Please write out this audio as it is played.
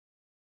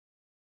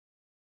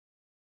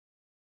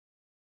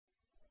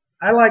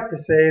I like to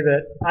say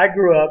that I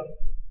grew up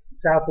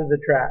south of the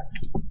tracks.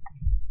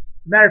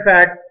 Matter of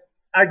fact,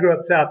 I grew up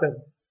south of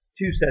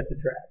two sets of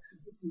tracks.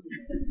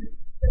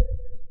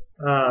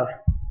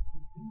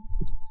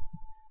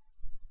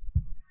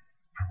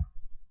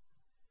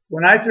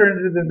 When I started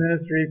into the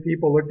ministry,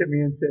 people looked at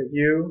me and said,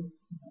 "You?"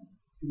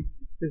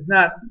 It's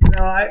not.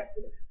 No, I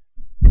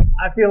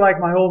feel like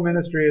my whole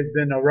ministry has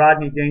been a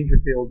Rodney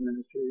Dangerfield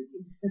ministry.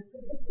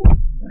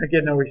 I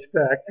get no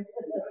respect.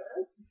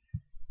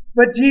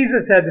 But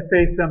Jesus had to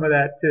face some of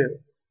that too.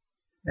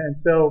 And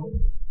so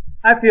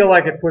I feel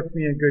like it puts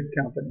me in good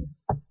company.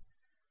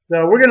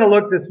 So we're going to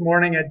look this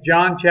morning at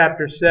John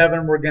chapter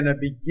 7. We're going to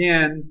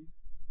begin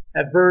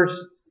at verse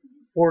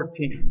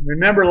 14.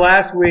 Remember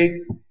last week,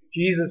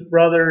 Jesus'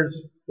 brothers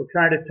were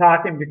trying to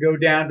talk him to go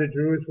down to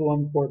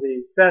Jerusalem for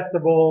the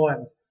festival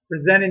and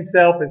present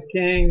himself as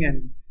king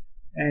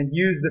and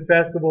use the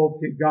festival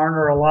to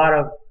garner a lot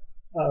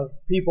of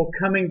people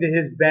coming to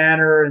his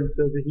banner, and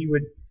so that he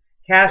would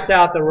cast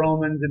out the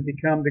Romans and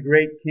become the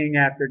great king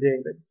after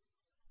David.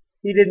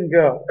 He didn't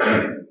go.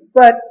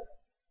 But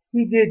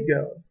he did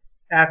go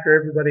after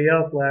everybody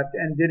else left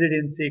and did it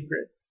in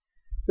secret.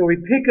 So we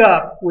pick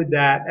up with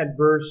that at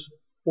verse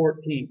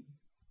 14.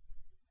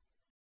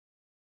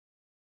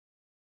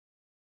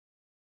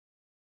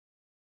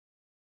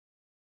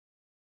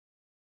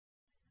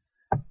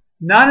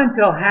 Not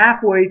until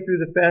halfway through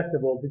the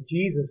festival did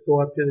Jesus go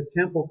up to the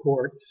temple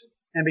courts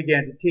and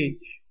began to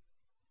teach.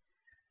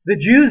 The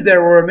Jews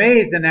there were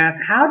amazed and asked,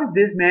 "How did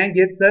this man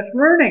get such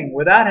learning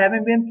without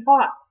having been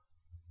taught?"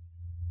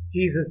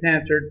 Jesus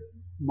answered,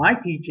 "My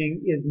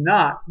teaching is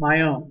not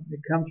my own. It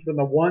comes from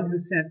the one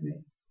who sent me.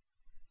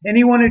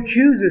 Anyone who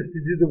chooses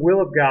to do the will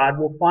of God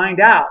will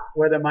find out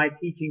whether my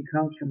teaching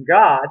comes from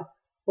God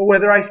or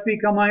whether I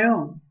speak on my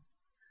own.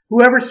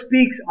 Whoever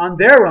speaks on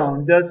their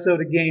own does so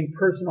to gain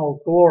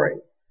personal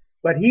glory.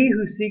 But he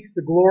who seeks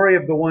the glory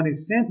of the one who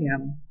sent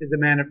him is a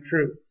man of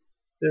truth.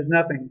 There's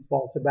nothing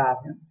false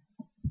about him."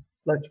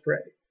 Let's pray.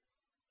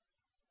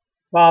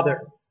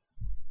 Father,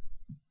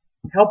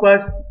 help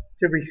us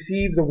to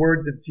receive the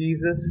words of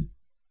Jesus,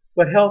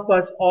 but help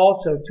us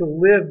also to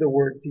live the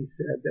words he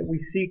said, that we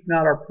seek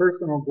not our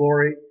personal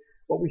glory,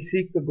 but we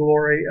seek the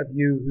glory of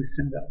you who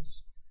sent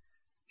us.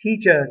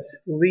 Teach us,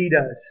 lead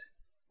us,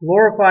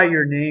 glorify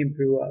your name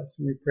through us,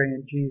 and we pray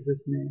in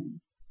Jesus' name.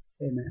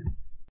 Amen.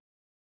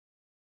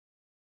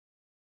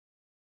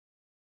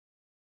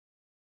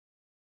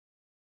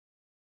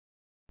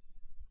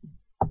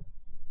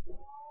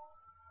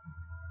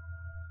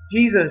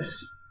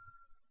 Jesus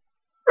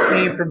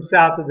came from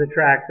south of the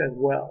tracks as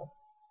well.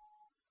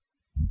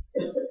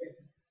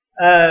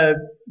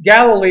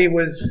 Galilee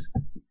was,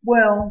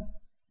 well,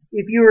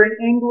 if you were in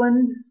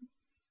England,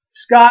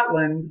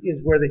 Scotland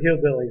is where the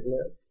hillbillies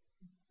live.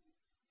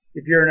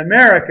 If you're in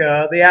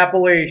America, the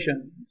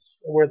Appalachians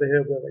are where the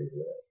hillbillies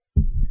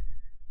live.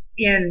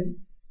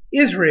 In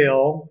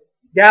Israel,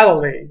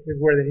 Galilee is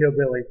where the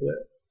hillbillies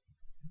live.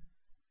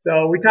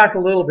 So we talked a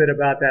little bit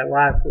about that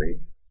last week.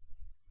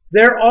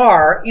 There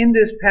are, in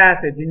this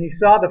passage, and you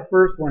saw the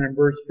first one in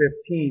verse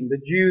 15, the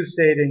Jews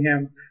say to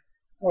him,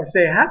 or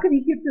say, "How can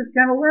he get this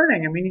kind of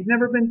learning? I mean, he's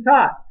never been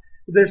taught."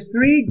 But there's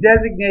three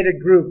designated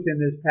groups in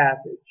this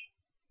passage.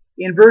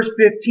 In verse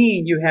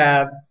 15, you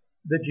have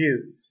the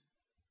Jews.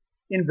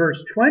 In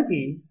verse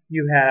 20,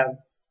 you have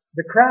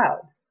the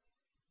crowd.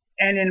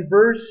 And in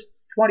verse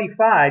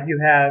 25, you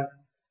have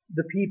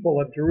the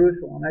people of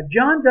Jerusalem. Now,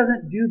 John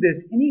doesn't do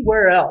this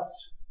anywhere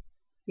else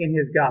in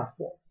his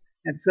gospel.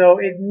 And so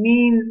it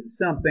means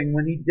something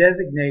when he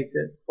designates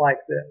it like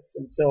this.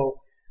 And so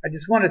I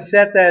just want to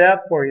set that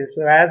up for you.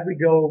 So as we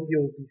go,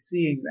 you'll be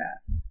seeing that.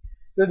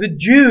 So the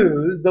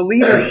Jews, the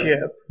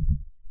leadership,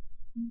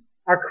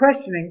 are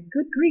questioning,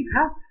 good grief,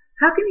 how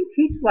can he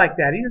teach like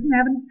that? He doesn't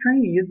have any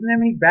training. He doesn't have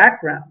any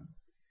background.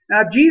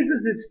 Now,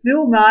 Jesus is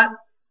still not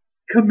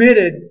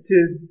committed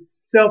to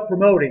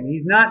self-promoting.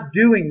 He's not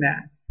doing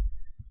that.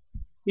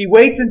 He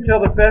waits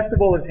until the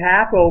festival is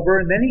half over,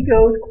 and then he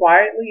goes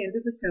quietly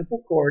into the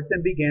temple courts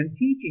and begins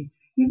teaching.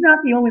 He's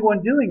not the only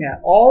one doing that.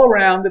 All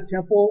around the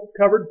temple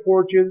covered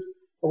porches,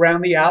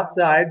 around the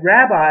outside,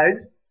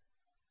 rabbis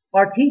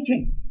are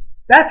teaching.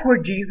 That's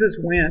where Jesus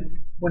went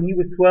when he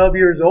was 12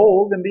 years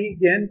old and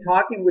began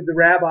talking with the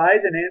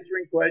rabbis and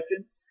answering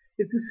questions.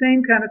 It's the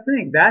same kind of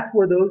thing. That's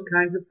where those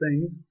kinds of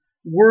things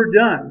were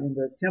done, in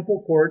the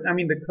temple court,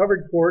 the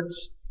covered courts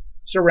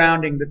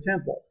surrounding the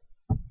temple.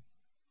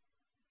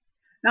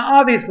 Now,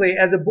 obviously,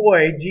 as a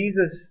boy,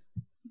 Jesus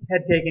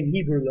had taken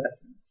Hebrew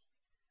lessons.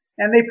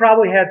 And they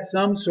probably had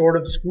some sort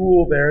of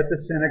school there at the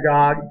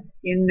synagogue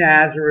in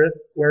Nazareth,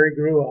 where he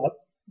grew up.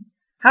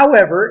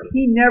 However,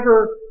 he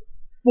never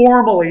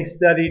formally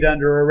studied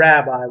under a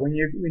rabbi. When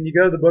you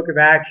go to the book of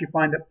Acts, you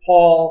find that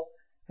Paul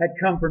had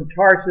come from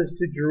Tarsus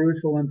to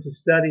Jerusalem to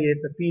study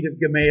at the feet of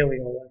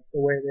Gamaliel. That's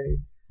the way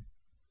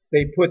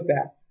they put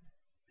that.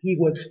 He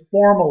was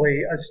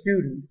formally a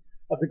student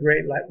of the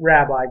great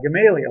rabbi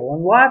Gamaliel.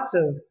 And lots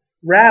of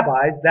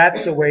rabbis,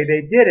 that's the way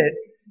they did it,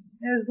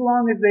 as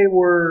long as they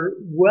were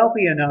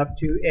wealthy enough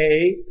to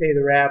A, pay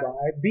the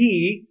rabbi,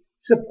 B,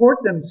 support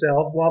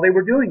themselves while they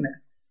were doing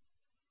that.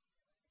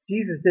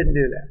 Jesus didn't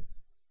do that.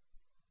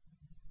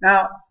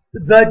 Now,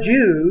 the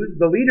Jews,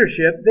 the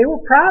leadership, they were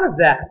proud of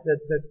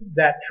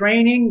that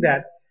training,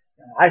 that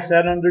I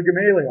sat under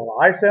Gamaliel,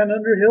 I sat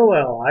under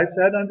Hillel, I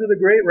sat under the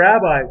great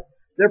rabbis.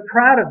 They're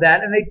proud of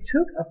that, and they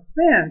took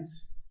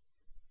offense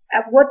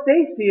at what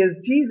they see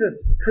as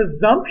Jesus'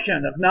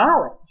 presumption of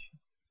knowledge.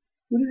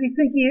 Who does he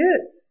think he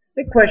is?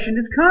 They questioned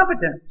his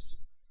competence.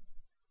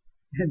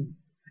 And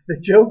the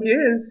joke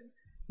is,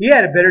 he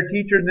had a better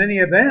teacher than any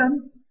of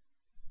them.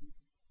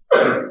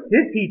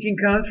 His teaching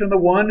comes from the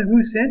one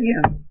who sent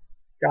him,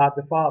 God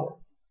the Father.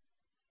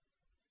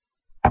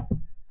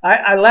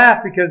 I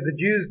laugh because the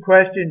Jews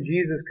questioned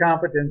Jesus'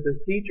 competence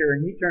as teacher,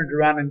 and he turns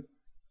around and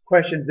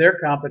questions their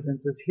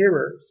competence as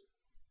hearers.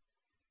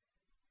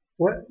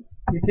 What?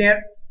 You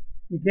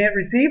can't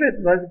receive it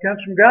unless it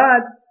comes from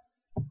God.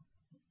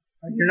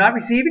 You're not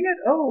receiving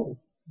it? Oh,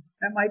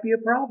 that might be a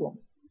problem.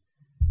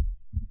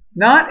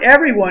 Not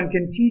everyone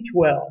can teach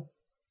well.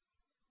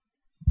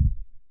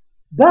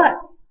 But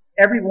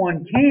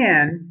everyone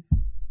can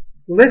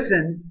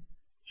listen,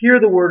 hear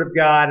the Word of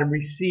God, and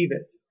receive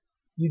it.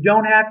 You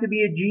don't have to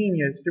be a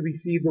genius to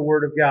receive the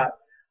Word of God.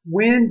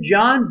 When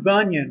John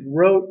Bunyan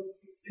wrote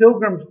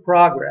Pilgrim's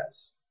Progress,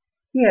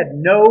 he had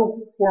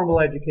no formal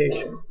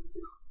education.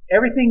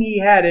 Everything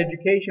he had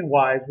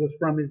education-wise was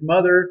from his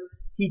mother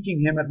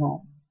teaching him at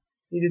home.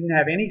 He didn't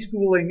have any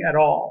schooling at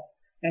all.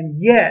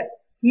 And yet,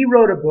 he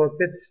wrote a book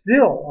that's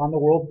still on the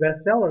world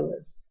bestseller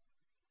list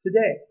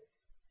today.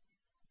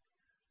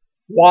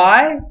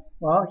 Why?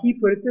 Well, he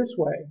put it this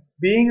way.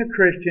 Being a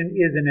Christian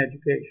is an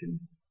education.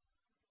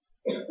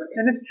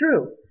 And it's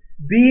true.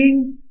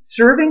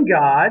 Serving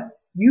God,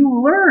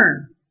 you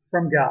learn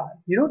from God.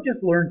 You don't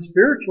just learn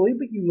spiritually,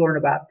 but you learn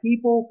about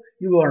people,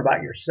 you learn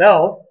about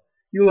yourself,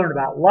 you learn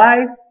about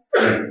life.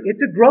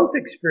 It's a growth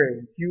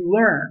experience. You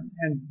learn.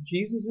 And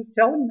Jesus is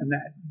telling them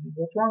that.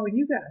 What's wrong with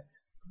you guys?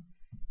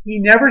 He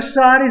never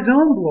sought his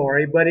own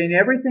glory, but in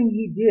everything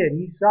he did,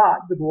 he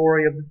sought the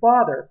glory of the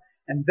Father.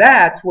 And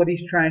that's what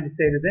he's trying to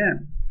say to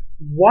them.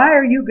 Why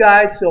are you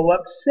guys so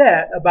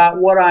upset about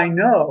what I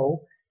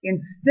know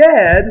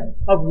instead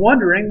of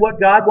wondering what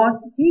God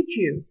wants to teach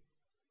you?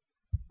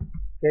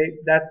 Okay,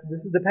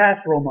 this is the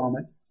pastoral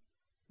moment.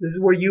 This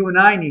is where you and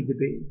I need to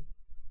be.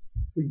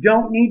 We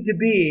don't need to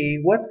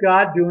be, what's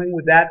God doing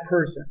with that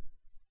person?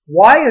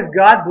 Why is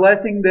God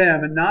blessing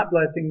them and not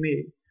blessing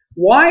me?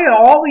 Why are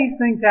all these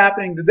things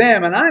happening to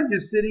them and I'm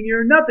just sitting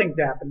here and nothing's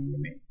happening to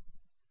me?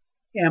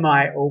 Am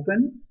I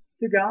open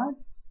to God?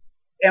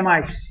 Am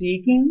I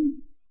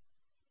seeking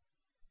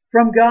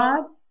from God?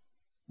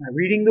 Am I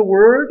reading the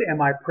Word?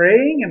 Am I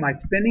praying? Am I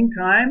spending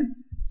time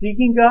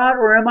seeking God?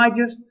 Or am I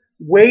just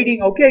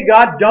waiting? Okay,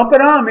 God, dump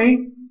it on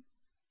me.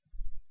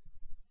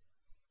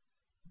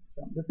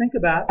 Something to think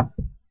about.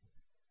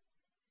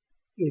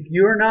 If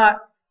you're not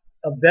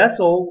a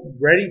vessel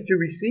ready to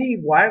receive,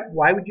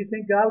 why would you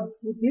think God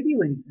would give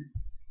you anything?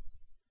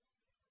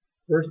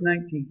 Verse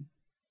 19.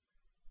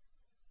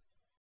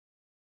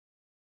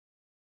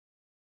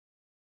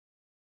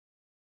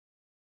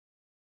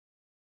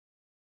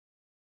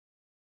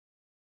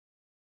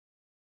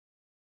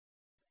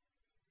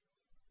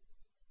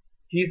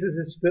 Jesus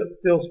is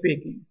still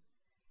speaking.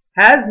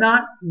 Has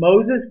not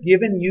Moses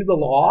given you the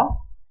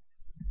law?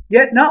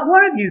 Yet not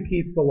one of you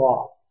keeps the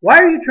law. Why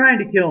are you trying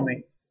to kill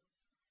me?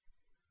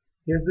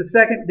 Here's the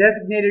second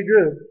designated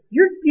group.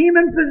 You're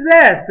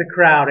demon-possessed, the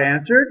crowd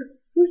answered.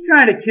 Who's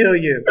trying to kill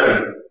you?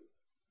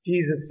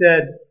 Jesus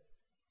said,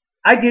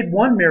 I did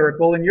one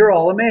miracle and you're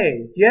all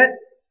amazed. Yet,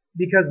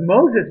 because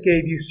Moses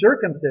gave you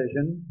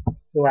circumcision,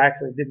 though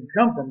actually it didn't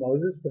come from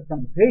Moses, but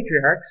from the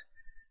patriarchs,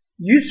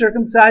 you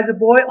circumcise a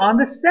boy on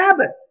the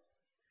Sabbath.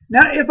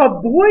 Now, if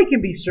a boy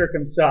can be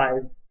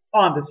circumcised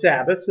on the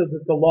Sabbath so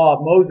that the law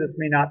of Moses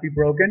may not be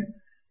broken,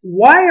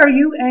 why are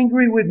you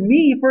angry with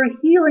me for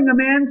healing a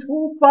man's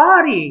whole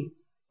body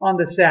on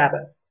the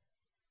Sabbath?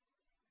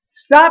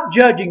 Stop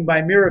judging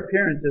by mere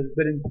appearances,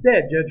 but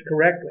instead judge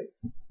correctly.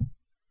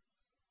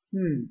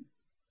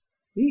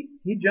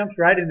 He jumps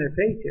right in their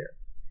face here.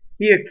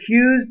 He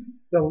accused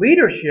the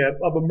leadership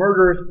of a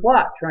murderous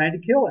plot trying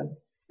to kill him.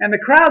 And the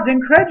crowd's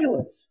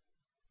incredulous.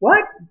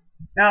 What?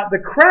 Now, the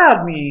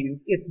crowd means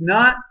it's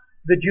not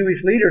the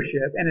Jewish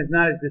leadership and it's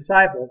not his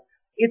disciples.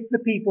 It's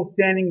the people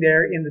standing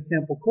there in the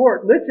temple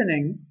court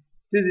listening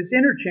to this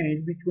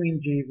interchange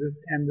between Jesus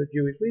and the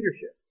Jewish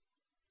leadership.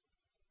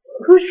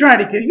 Who's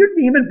trying to kill you? You're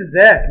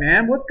demon-possessed,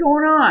 man. What's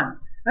going on?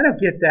 I don't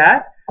get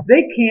that.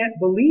 They can't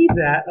believe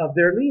that of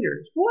their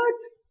leaders. What?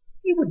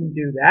 He wouldn't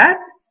do that.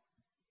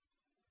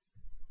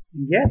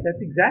 And yet,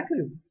 that's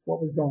exactly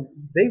what was going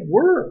on. They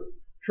were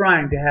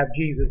trying to have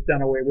Jesus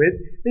done away with.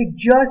 They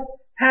just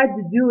had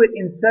to do it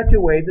in such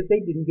a way that they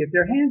didn't get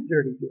their hands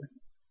dirty doing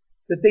it.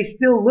 That they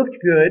still looked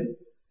good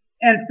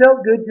and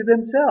felt good to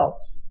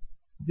themselves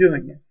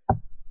doing it.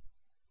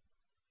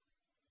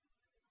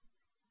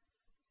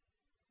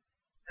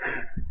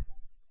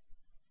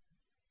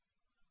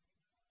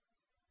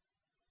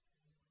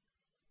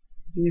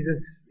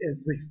 Jesus'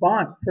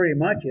 response pretty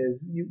much is,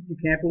 you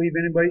can't believe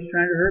anybody's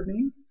trying to hurt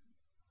me?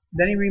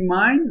 Then he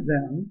reminds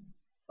them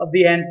of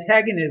the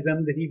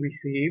antagonism that he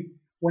received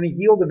when he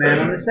healed a man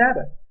on the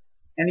Sabbath.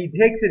 And he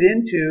takes it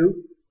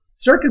into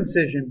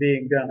circumcision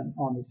being done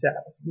on the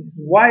Sabbath. He says,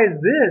 why is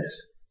this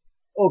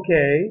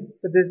okay,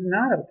 but this is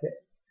not okay?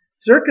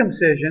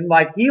 Circumcision,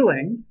 like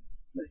healing,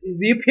 is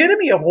the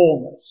epitome of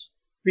wholeness.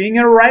 Being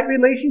in a right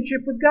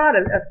relationship with God,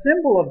 a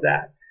symbol of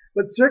that.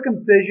 But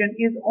circumcision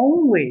is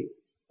only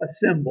a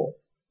symbol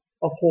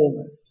of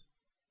wholeness.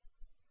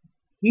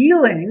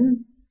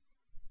 Healing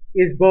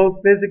is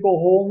both physical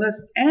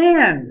wholeness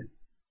and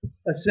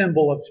a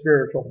symbol of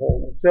spiritual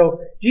wholeness.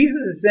 So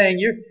Jesus is saying,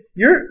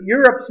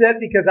 you're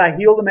upset because I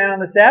healed a man on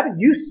the Sabbath.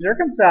 You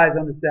circumcise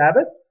on the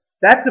Sabbath.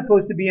 That's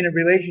supposed to be in a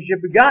relationship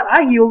with God.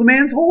 I healed a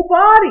man's whole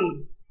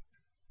body.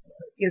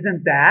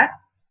 Isn't that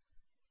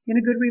in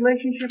a good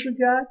relationship with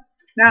God?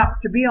 Now,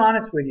 to be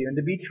honest with you and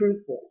to be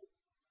truthful,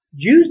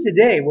 Jews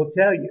today will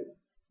tell you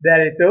that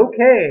it's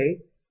okay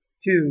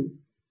to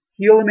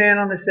heal a man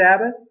on the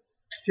Sabbath,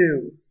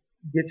 to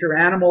get your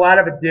animal out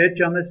of a ditch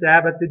on the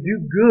Sabbath, to do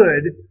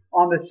good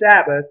on the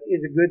Sabbath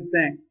is a good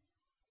thing.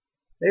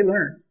 They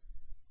learn.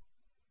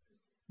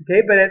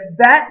 Okay, but at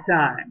that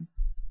time,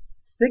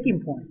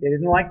 sticking point, they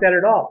didn't like that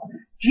at all.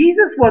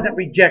 Jesus wasn't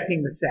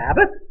rejecting the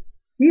Sabbath.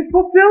 He's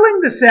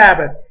fulfilling the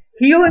Sabbath.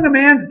 Healing a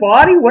man's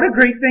body, what a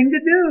great thing to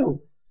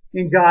do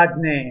in God's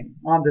name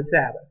on the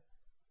Sabbath.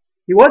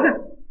 He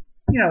wasn't,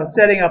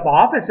 setting up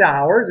office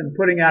hours and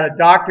putting out a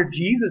Dr.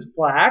 Jesus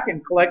plaque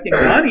and collecting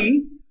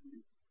money.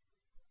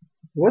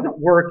 He wasn't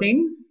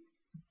working.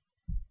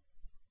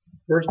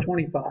 Verse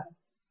 25.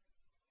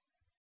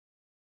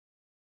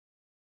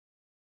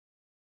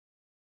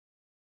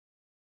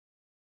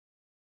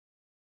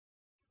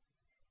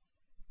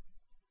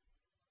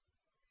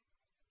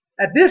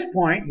 At this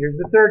point, here's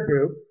the third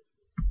group,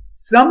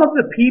 some of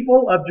the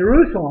people of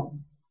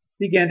Jerusalem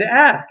began to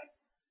ask,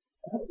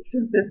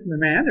 isn't this the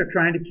man they're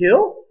trying to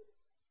kill?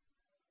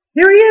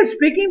 Here he is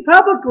speaking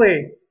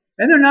publicly,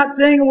 and they're not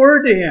saying a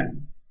word to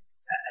him.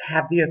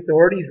 Have the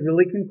authorities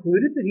really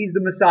concluded that he's the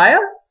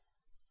Messiah?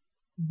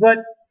 But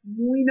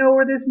we know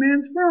where this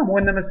man's from.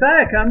 When the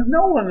Messiah comes,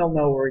 no one will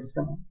know where he's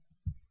from.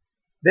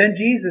 Then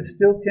Jesus,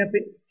 still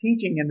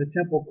teaching in the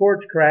temple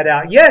courts, cried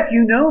out, yes,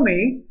 you know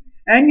me,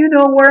 and you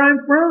know where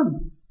I'm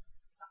from.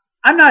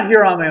 I'm not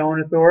here on my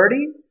own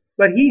authority,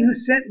 but he who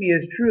sent me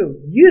is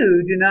true.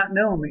 You do not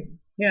know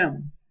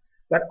him,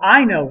 but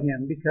I know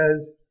him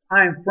because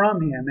I'm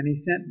from him and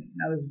he sent me.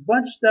 Now there's a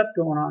bunch of stuff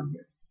going on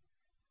here.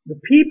 The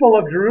people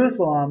of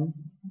Jerusalem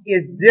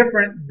is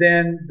different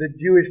than the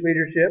Jewish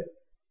leadership,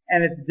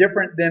 and it's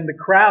different than the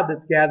crowd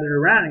that's gathered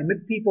around him.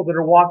 It's people that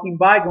are walking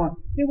by going,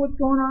 hey, what's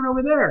going on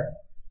over there?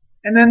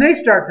 And then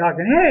they start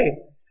talking, hey.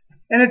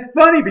 And it's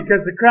funny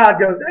because the crowd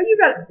goes, oh,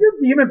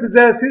 you're demon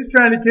possessed, who's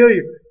trying to kill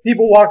you?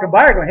 People walking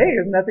by are going, hey,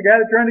 isn't that the guy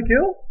they're trying to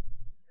kill?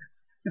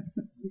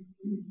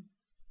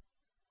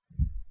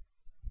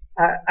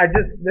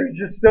 There's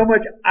just so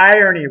much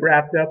irony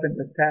wrapped up in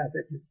this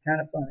passage. It's kind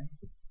of funny.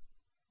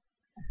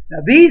 Now,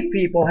 these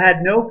people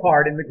had no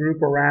part in the group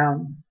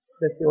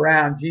that's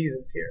around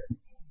Jesus here.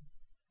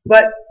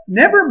 But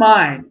never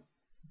mind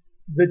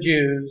the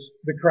Jews,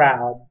 the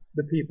crowd,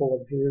 the people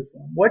of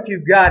Jerusalem. What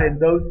you've got in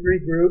those three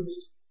groups,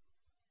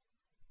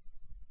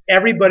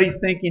 everybody's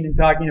thinking and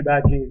talking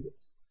about Jesus.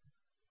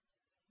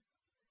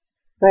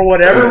 For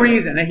whatever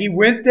reason. And he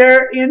went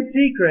there in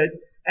secret,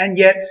 and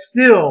yet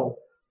still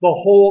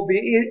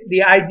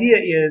the idea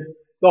is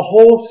the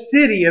whole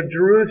city of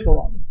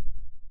Jerusalem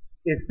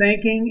is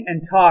thinking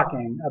and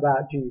talking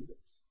about Jesus.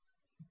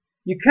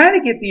 You kind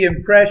of get the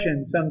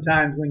impression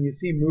sometimes when you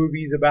see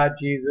movies about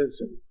Jesus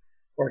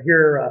or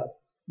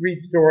read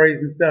stories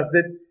and stuff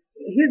that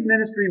his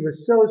ministry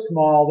was so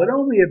small that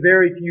only a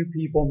very few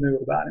people knew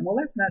about him. Well,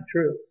 that's not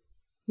true.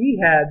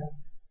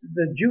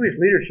 The Jewish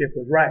leadership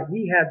was right.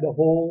 He had the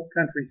whole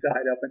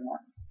countryside up in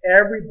arms.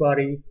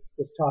 Everybody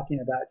was talking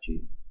about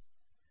Jesus.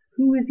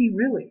 Who is he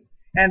really?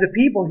 And the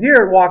people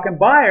here walking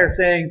by are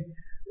saying,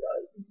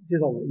 do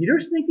the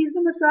leaders think he's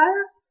the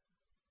Messiah?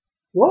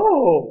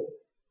 Whoa!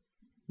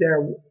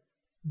 They're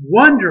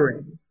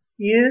wondering,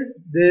 is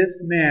this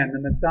man the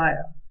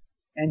Messiah?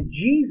 And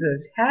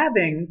Jesus,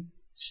 having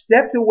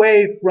stepped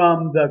away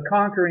from the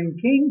conquering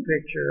king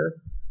picture,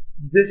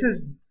 this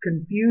is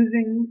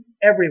confusing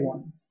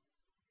everyone.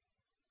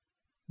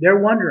 They're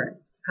wondering,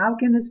 how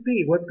can this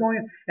be? What's going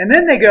on? And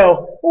then they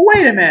go, well,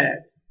 wait a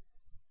minute.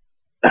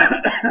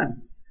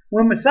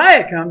 When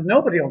Messiah comes,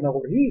 nobody will know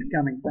where he's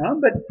coming from,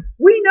 but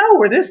we know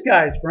where this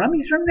guy's from.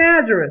 He's from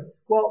Nazareth.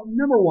 Well,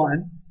 number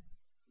one,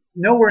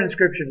 nowhere in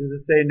Scripture does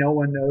it say no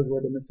one knows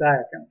where the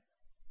Messiah comes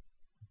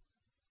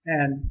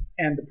from.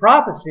 And the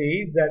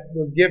prophecy that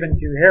was given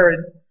to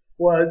Herod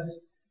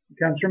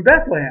comes from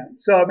Bethlehem.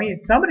 So,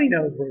 somebody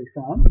knows where he's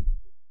from.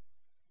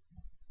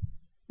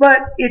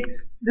 But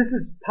this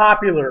is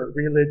popular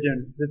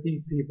religion that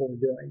these people are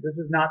doing. This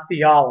is not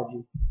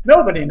theology.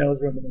 Nobody knows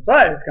where the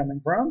Messiah is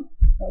coming from.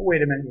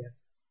 Wait a minute.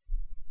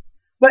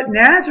 But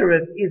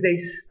Nazareth is a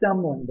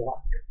stumbling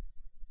block.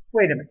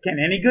 Wait a minute, can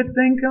any good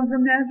thing come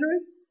from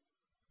Nazareth?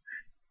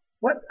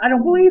 What? I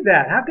don't believe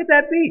that. How could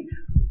that be?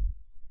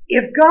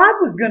 If God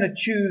was going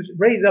to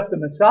raise up the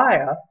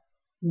Messiah,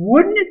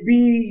 wouldn't it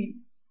be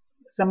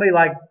somebody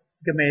like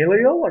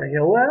Gamaliel or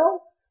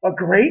Hillel? A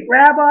great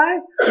rabbi?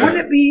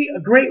 Wouldn't it be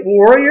a great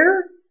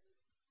warrior?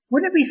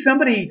 Wouldn't it be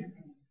somebody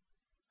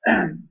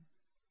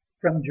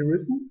from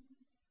Jerusalem?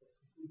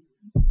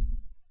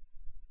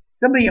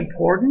 Somebody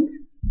important?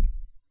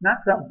 Not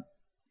some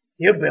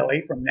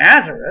hillbilly from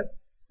Nazareth.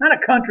 Not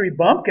a country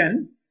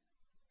bumpkin.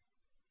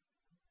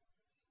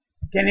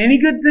 Can any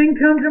good thing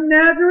come from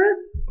Nazareth?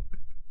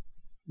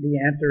 The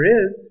answer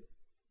is,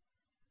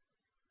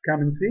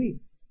 come and see.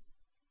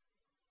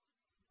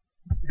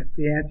 That's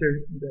the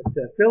answer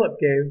that Philip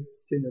gave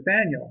to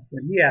Nathanael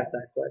when he asked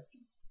that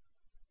question.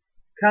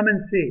 Come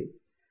and see.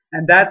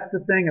 And that's the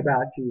thing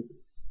about Jesus.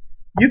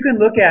 You can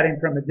look at him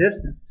from a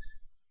distance.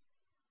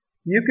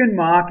 You can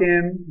mock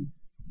him.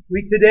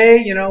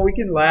 Today, we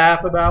can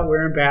laugh about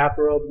wearing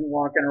bathrobes and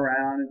walking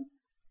around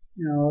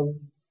and,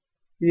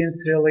 being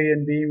silly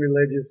and being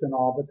religious and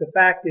all. But the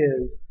fact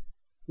is,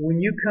 when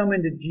you come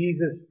into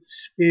Jesus'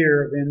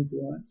 sphere of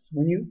influence,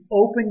 when you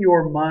open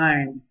your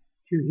mind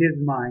to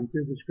his mind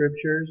through the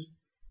scriptures,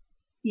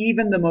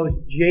 even the most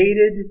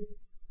jaded,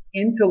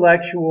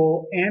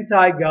 intellectual,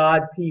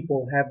 anti-God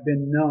people have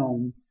been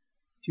known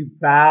to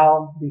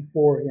bow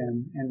before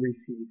him and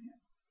receive him.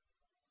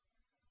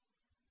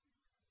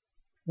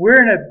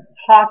 We're in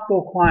a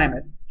hostile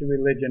climate to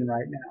religion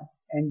right now,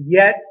 and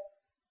yet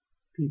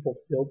people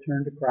still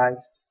turn to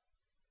Christ.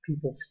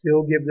 People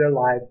still give their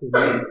lives to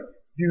him.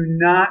 Do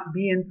not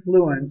be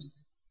influenced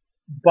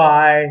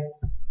by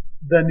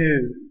the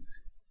news,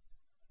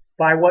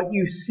 by what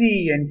you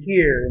see and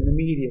hear in the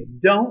media.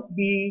 Don't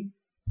be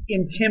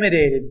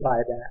intimidated by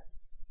that.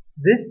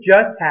 This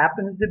just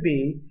happens to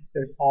be,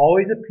 there's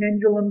always a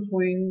pendulum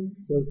swing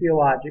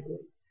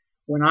sociologically.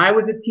 When I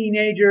was a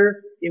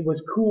teenager, it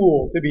was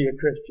cool to be a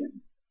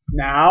Christian.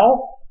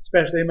 Now,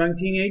 especially among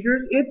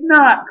teenagers, it's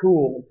not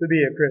cool to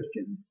be a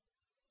Christian.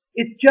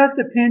 It's just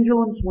a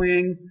pendulum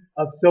swing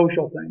of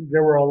social things.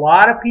 There were a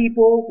lot of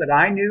people that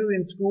I knew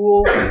in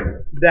school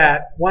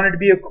that wanted to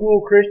be a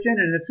cool Christian,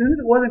 and as soon as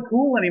it wasn't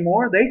cool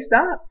anymore, they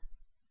stopped.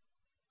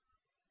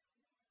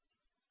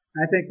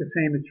 I think the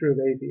same is true of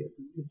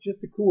atheism. It's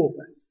just a cool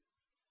thing.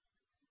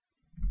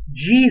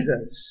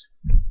 Jesus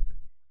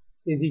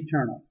is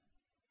eternal.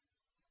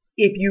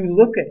 If you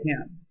look at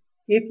him,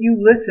 if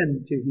you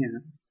listen to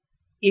him,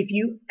 if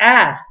you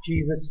ask,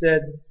 Jesus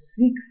said,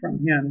 seek from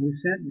him who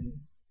sent me,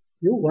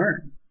 you'll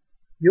learn.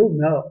 You'll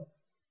know.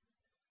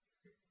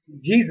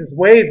 Jesus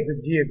waives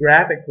the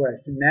geographic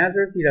question.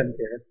 Nazareth, he doesn't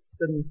care.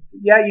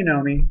 Yeah, you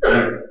know me.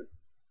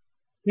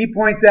 He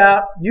points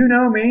out, you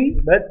know me,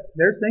 but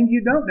there's things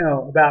you don't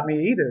know about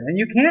me either. And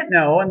you can't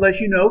know unless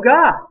you know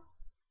God.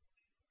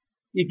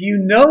 If you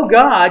know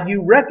God,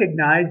 you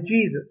recognize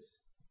Jesus.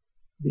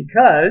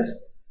 Because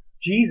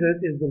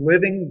Jesus is the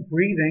living,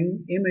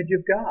 breathing image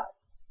of God.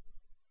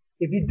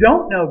 If you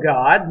don't know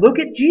God, look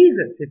at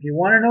Jesus. If you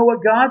want to know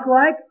what God's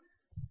like,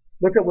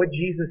 look at what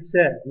Jesus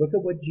said. Look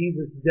at what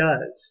Jesus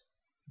does.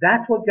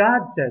 That's what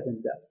God says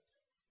and does.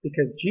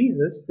 Because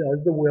Jesus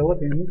does the will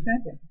of him who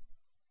sent him.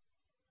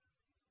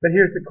 But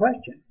here's the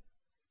question.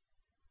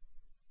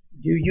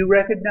 Do you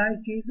recognize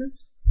Jesus?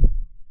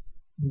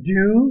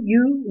 Do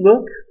you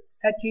look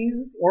at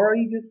Jesus? Or are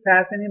you just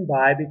passing him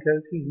by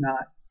because he's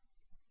not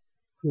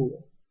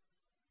cool?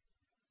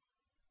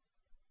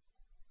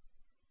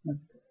 Let's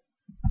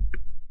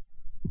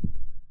pray.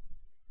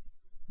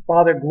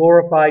 Father,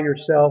 glorify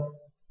yourself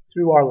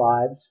through our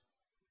lives.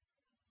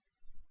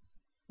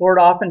 Lord,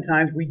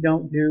 oftentimes we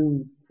don't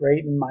do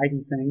great and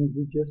mighty things.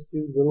 We just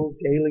do little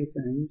daily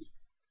things.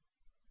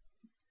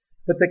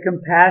 But the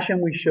compassion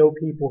we show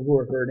people who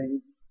are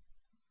hurting,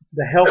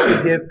 the help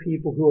we give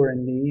people who are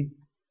in need,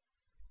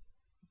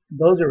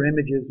 those are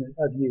images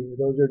of you.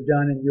 Those are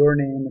done in your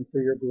name and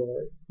for your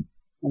glory.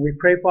 And we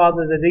pray,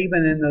 Father, that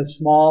even in those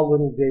small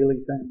little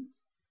daily things,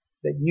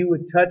 that you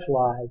would touch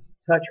lives,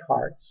 touch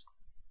hearts,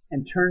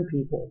 and turn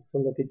people to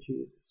look at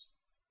Jesus.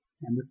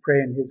 And we pray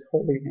in his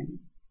holy name.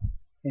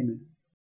 Amen.